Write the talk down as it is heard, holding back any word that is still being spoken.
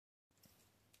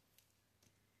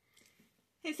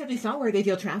Hey, 70 Star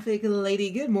Daytale Traffic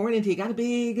Lady. Good morning to you. Got a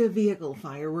big vehicle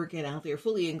fire working out there,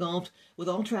 fully engulfed with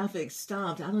all traffic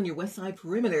stopped out on your west side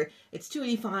perimeter. It's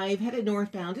 285 headed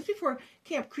northbound just before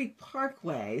Camp Creek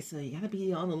Parkway. So you got to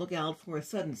be on the lookout for a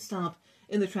sudden stop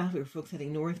in the traffic for folks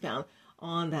heading northbound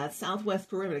on that southwest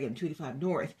perimeter. Again, 285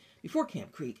 north before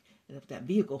Camp Creek. And up that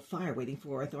vehicle fire waiting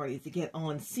for authorities to get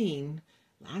on scene.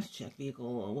 Last check,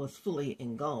 vehicle was fully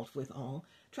engulfed with all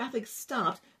traffic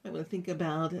stopped. Might want to think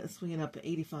about swinging up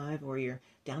 85 or your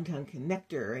downtown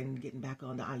connector and getting back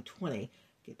onto I-20.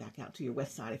 Get back out to your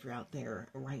west side if you're out there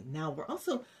right now. We're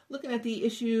also looking at the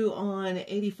issue on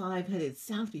 85 headed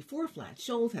south before Flat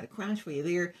Shoals. Had a crash for you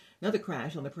there. Another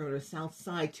crash on the perimeter south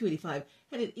side, 285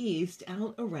 headed east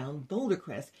out around Boulder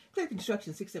Crest. Clear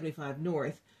construction 675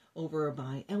 north over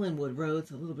by Ellenwood Road.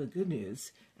 So a little bit of good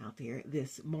news out there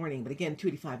this morning. But again,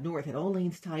 285 north had all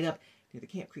lanes tied up near the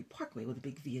Camp Creek Parkway with a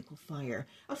big vehicle fire.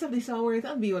 I'm 70 Stallworth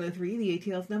on B103, the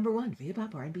ATL's #1 via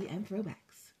Pop R&B and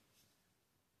throwbacks.